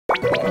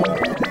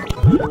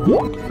Hey,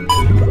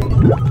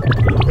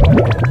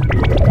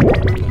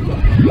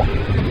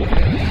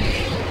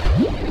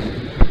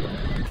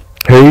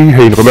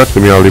 welcome back to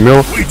me,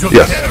 AldiMil.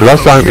 Yes,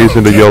 last time is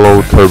in the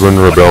Yellow Turban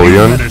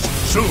Rebellion.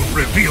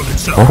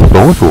 Oh,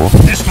 bonjour.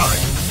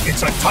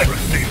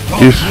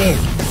 Is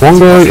Huang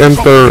Gai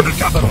enter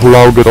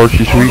Hulau Gate or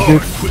Shishui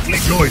Gate?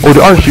 Oh,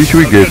 they are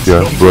Shishui Gate,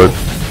 yeah, but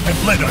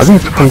I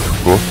think it's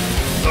comfortable.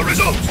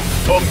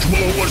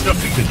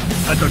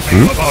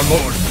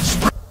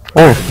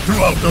 Oh,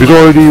 it's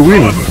already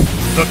win.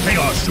 The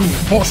chaos soon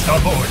forced our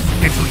lord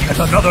into yet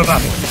another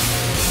battle.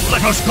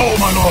 Let us go,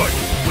 my lord.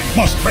 We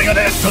must bring an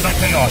end to the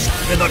chaos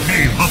in the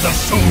name of the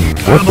Soon.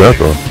 What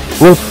battle?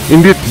 Well,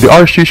 indeed, they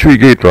are Shishui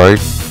Gate, right?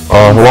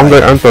 Huang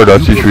Gai entered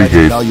that Shishui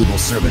Gate,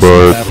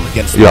 but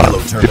yeah,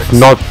 it's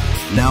not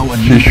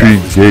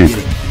Shishui Gate.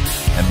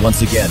 And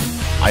once again,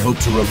 I hope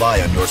to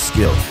rely on your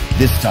skill.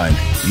 This time,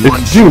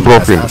 it's Jing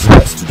province.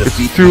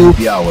 It's too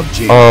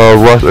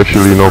rush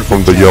actually,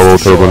 from the Yellow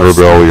Turban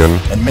Rebellion.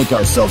 And make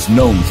ourselves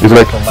known. It's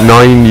like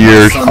 9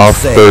 years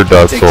after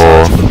that,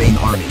 so.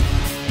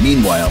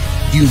 Meanwhile,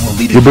 you will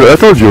lead. Yeah, but I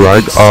told you,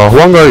 right?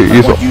 Huang Gai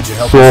is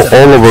so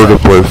all over the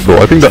place, so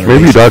I think that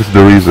maybe that's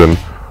the reason.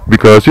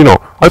 Because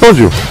I told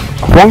you,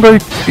 Huang Gai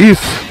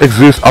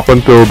exists up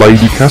until by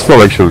the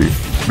castle actually.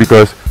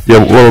 Because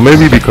well,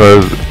 maybe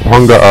because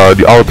Huang Gai,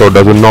 the author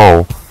doesn't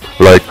know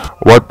like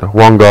what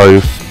Huang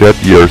Gai's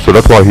death year, so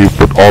that's why he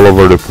put all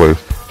over the place.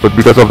 But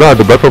because of that,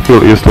 the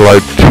battlefield is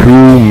like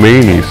too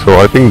many, so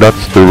I think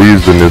that's the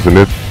reason, isn't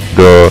it?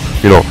 The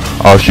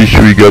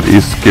Shishui Gate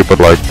is skipped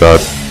like that.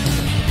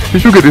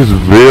 Shishui Gate is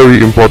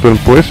very important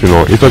place,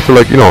 It's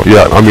actually like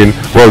I mean,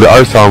 well, there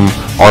are some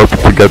ARP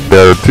to get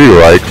there too,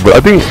 right? But I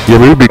think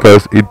maybe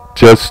because it's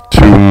just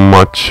too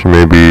much,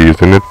 maybe,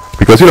 isn't it?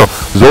 Because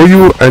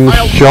Zhou and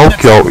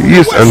Xiaoqiao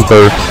is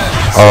enter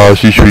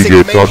Shishui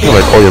Gate, so I feel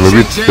like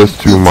maybe it's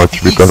just too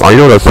much, because I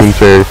know that Sun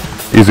Ce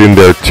is in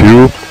there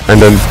too,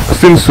 and then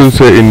since Sun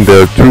Ce in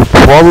there too,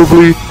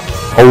 probably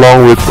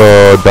along with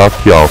Da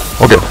Qiao.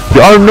 Okay,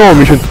 there are no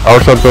missions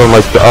or something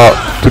like that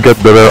to get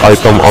the rare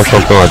item or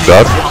something like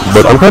that,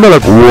 but I'm kind of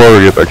like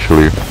worried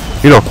actually.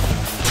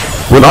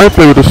 When I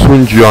play with the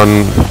Sun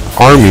Jian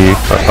army,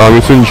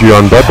 Sun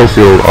Jian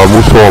battlefield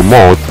Musou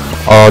mode,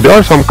 there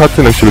are some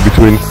cutscenes actually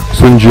between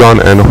Sun Jian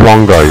and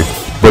Huang Gai.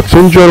 But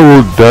Sun Jian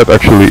will dead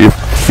actually if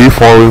he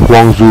following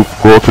Huang Zu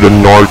go to the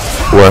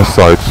northwest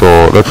side,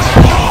 so let's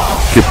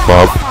skip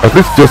up. At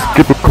least just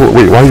keep it cool.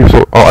 Wait, why are you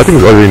so... Oh, I think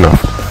it's already enough.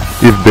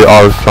 If there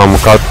are some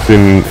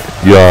cutscenes,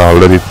 yeah,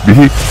 let it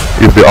be.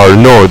 If there are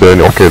no,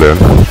 then okay then.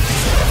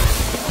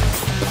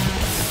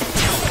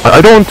 I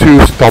don't want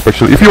to stop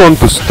actually. If you want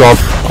to stop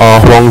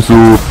Huang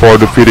Zu for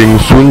defeating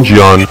Sun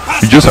Jian,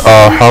 you just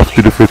have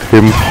to defeat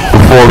him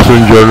before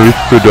Sun Jian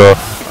reaches to the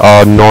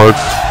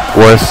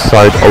northwest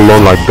side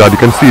alone like that. You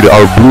can see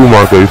our blue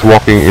marker is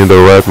walking in the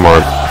red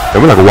mark. I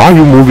mean, like, why are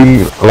you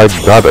moving like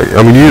that?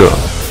 I mean,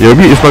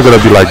 maybe it's not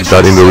gonna be like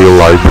that in the real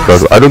life,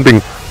 because I don't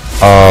think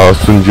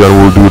Sun Jian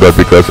will do that,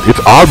 because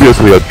it's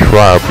obviously a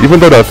trap. Even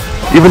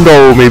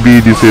though maybe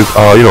this is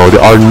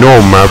there are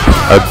no maps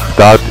at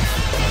that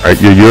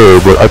year,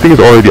 but I think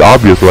it's already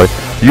obvious. Like,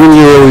 you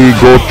literally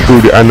go through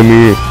the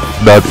enemy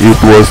that it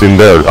was in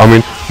there. I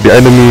mean, the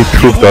enemy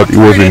troop that it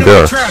was in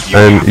there,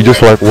 and you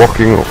just like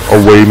walking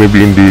away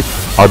maybe in the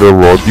other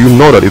road. You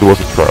know that it was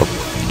a trap.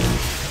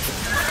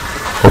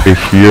 Okay,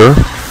 here.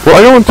 Well,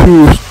 I don't want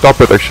to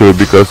stop it actually,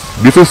 because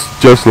this is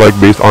just like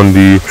based on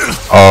the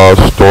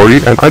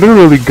story, and I don't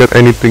really get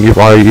anything if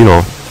I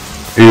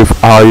if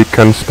I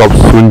can stop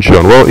Sun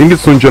Jian. Well, indeed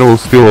Sun Jian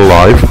was still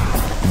alive,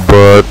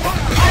 but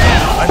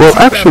well,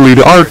 actually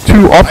there are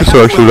two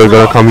officers actually that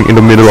are coming in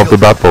the middle of the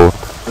battle,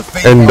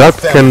 and that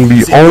can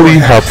be only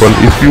happen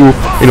if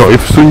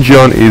if Sun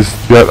Jian is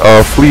that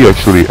flee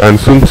actually, and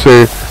Sun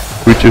Ce,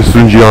 which is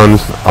Sun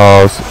Jian's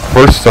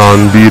first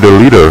son, be the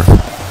leader.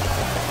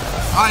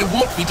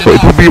 So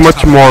it would be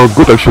much more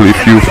good actually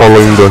if you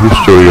following the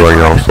history right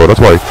now. So that's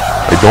why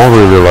I don't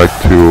really like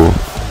to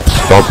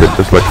stop it,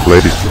 just like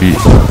let it be.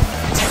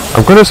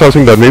 I'm kind of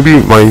sensing that maybe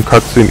my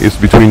cutscene is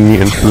between me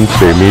and Sun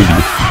Ce,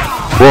 maybe.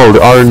 Well,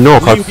 there are no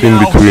cutscene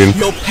between.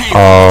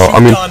 I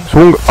mean,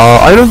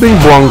 I don't think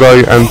Huang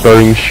Gai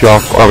entering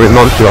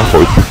not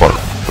Xiaoqiao is too far.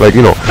 Like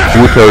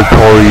Wu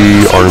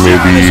territory, or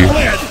maybe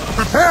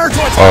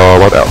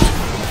what else?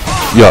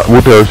 Yeah,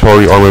 Wu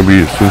territory, or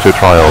maybe Sun Ce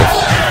trial,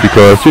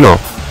 because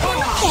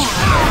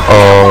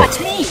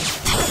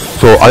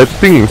so I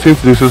think since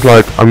this is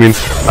like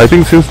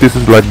since this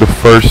is like the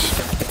first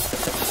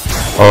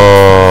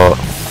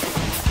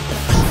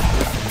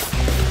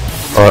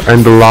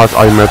and the last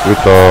I met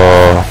with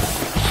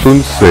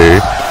Sun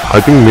Ce, I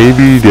think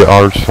maybe there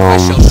are some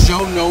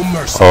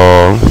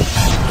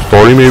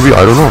story, maybe,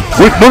 I don't know.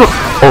 Wait, no.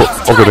 Oh,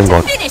 okay, thank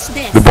God.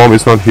 The bomb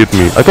is not hit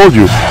me. I told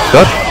you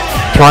that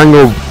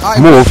triangle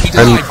move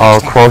and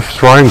cross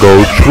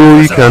triangle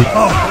truly can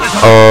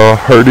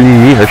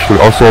hurting me actually,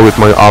 also with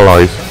my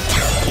allies,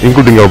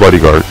 including your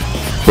bodyguard.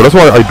 So that's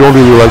why I don't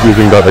really like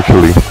using that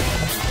actually.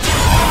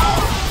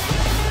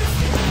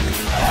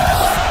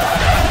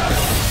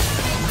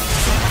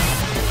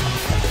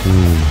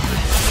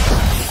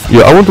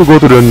 Yeah, I want to go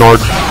to the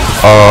north,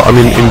 I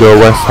mean in the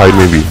west side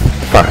maybe,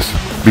 fast.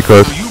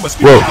 Because,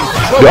 well,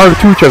 there are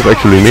two chances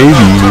actually.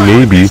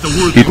 Maybe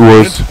it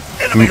was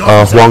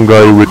Huang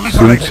Gai with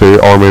Sun Ce,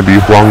 or maybe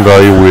Huang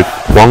Gai with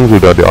Huang Zu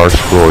that they are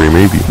exploring,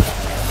 maybe.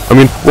 I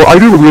mean, well, I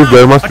do believe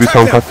there must be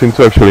some cutscenes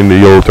too actually in the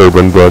Yellow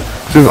Turban, but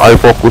since I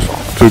focused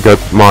to get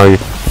my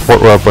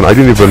fourth weapon, I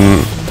didn't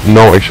even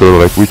know actually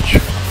like which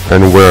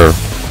and where.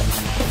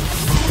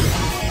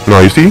 Now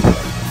you see?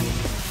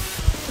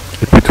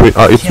 It's between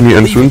it's me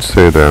and Sun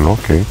Ce then,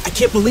 okay. I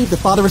can't believe the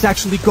father is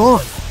actually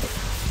gone.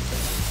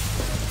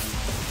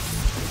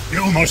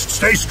 You must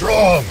stay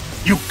strong.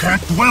 You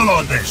can't dwell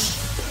on this.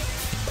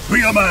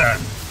 Be a man.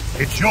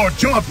 It's your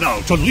job now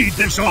to lead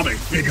this army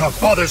in your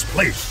father's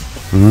place.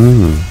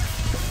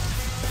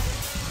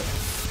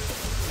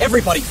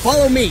 Everybody,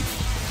 follow me.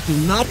 Do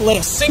not let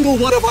a single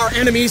one of our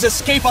enemies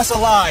escape us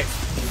alive.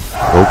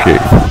 Okay.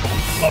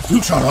 The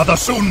future of the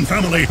Sun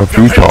family The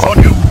depends future.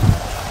 on you.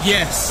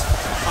 Yes,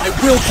 I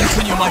will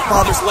continue my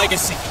father's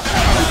legacy.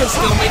 I can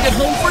still make it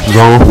home for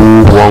Zhang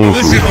Hu, Huang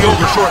Zu.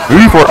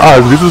 Maybe for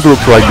us, this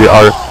looks like they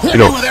are, you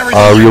know,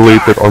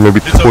 related or maybe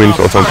twins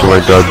or something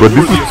like that. But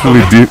this is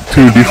actually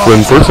two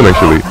different person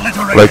actually,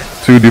 like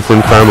two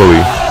different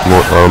family,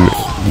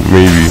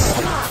 maybe.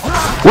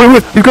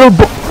 Wait, you got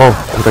a oh,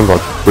 thank God!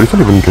 But it's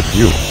not even get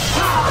you.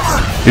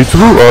 It's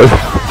true.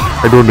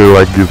 I don't really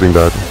like using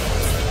that.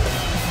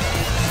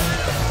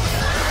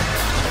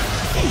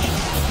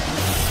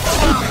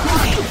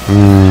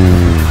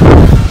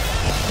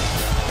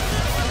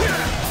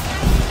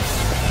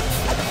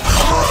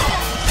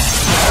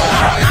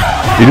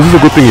 This is a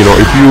good thing, you know,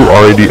 if you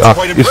already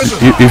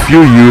if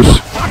you use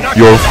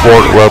your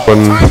fourth weapon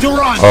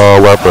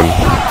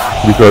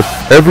because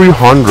every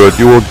 100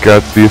 you will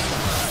get this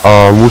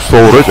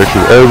Musou Rage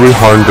actually. Every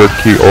 100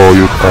 KO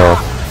you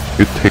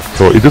take,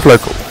 so it's just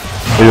like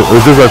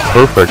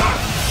perfect.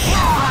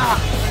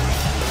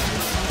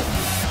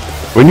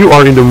 When you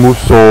are in the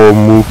Musou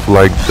move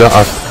like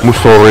that,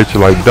 Musou Rage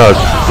like that,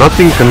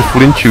 nothing can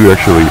flinch you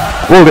actually.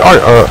 Well, they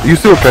are you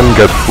still can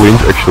get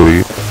flinch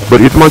actually, but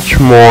it's much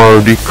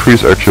more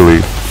decreased actually.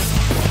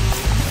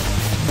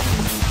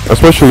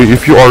 Especially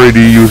if you're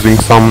already using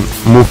some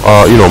move,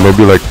 you know,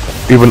 maybe like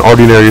even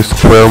ordinary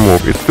square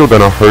move, it's still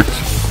gonna hurt.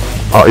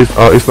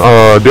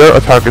 Their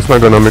attack is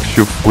not gonna make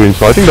you flinch,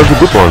 so I think that's a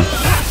good one.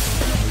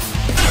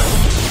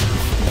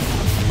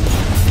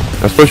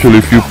 Especially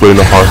if you play in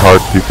the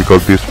hard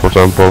difficulties, for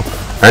example,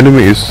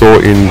 enemy is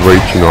so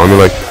enraged, you know, I mean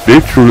like they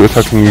truly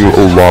attacking you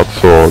a lot,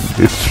 so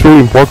it's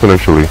really important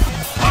actually.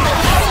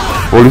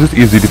 Well, this is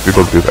easy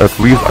difficulties. At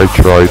least I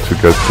try to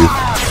get this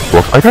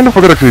box. I kind of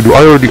forgot actually. Do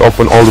I already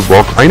open all the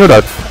box? I know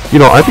that. You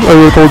know, I think I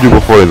already told you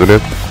before, isn't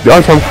it? There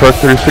are some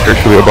characteristics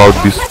actually about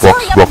these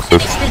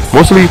boxes.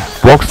 Mostly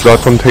boxes that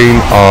contain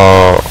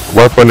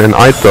weapon and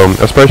item,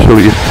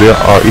 especially if they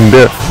are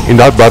in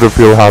that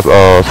battlefield has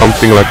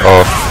something like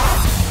a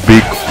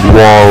big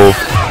wall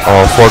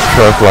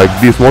fortress like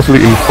this. Mostly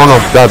in front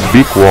of that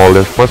big wall,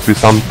 there must be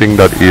something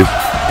that is,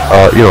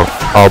 you know,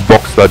 a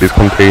box that is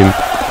contained.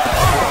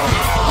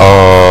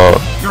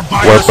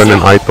 Weapon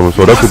and items,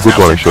 so that's a good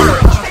one actually.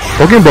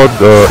 Talking about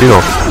you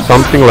know,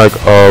 something like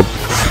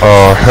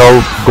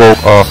health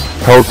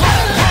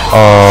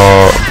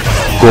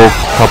go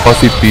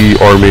capacity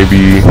or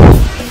maybe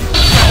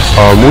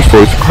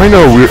Musou, it's kind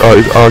of weird.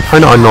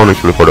 Kind of unknown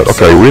actually for that.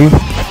 Okay, win.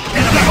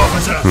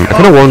 I'm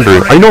kind of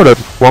wondering. I know that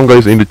Huang Gai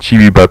is in the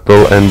Chibi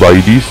battle and by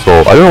this, so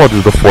I don't know what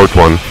is the fourth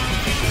one.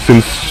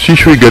 Since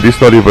Shishui Gate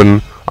is not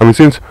even. I mean,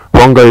 since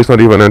Huang Gai is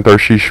not even enter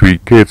Shishui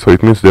Gate, so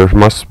it means there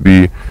must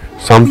be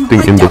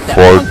something in the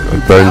fourth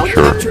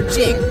adventure.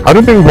 I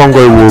don't think Huang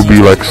Gai will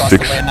be like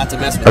 6th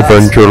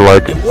adventure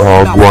like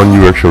Guan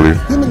Yu actually.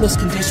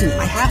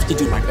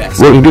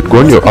 Well, indeed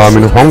Guan Yu, I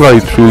mean Huang Gai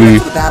truly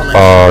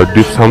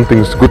did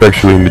something good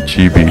actually in the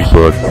Chibi,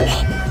 but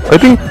I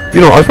think,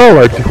 you know, I felt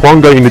like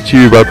Huang Gai in the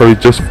Chibi battle is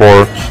just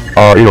for,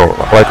 you know,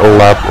 like a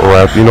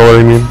lap, you know what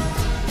I mean?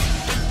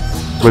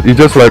 But it's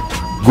just like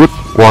good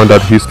one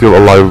that he's still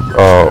alive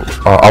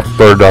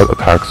after that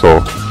attack,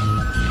 so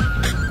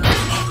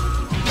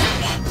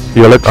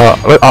yeah,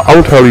 I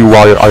will tell you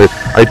why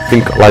I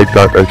think like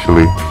that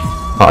actually.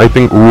 I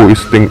think Wu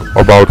is think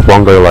about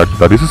Huang Gai like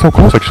that. This is so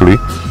close actually,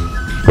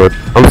 but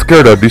I'm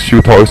scared that this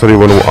Yu Tao is not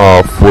even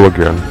full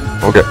again.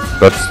 Okay,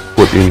 that's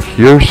put in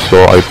here,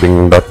 so I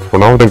think that for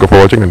now. Thank you for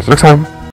watching and see you next time.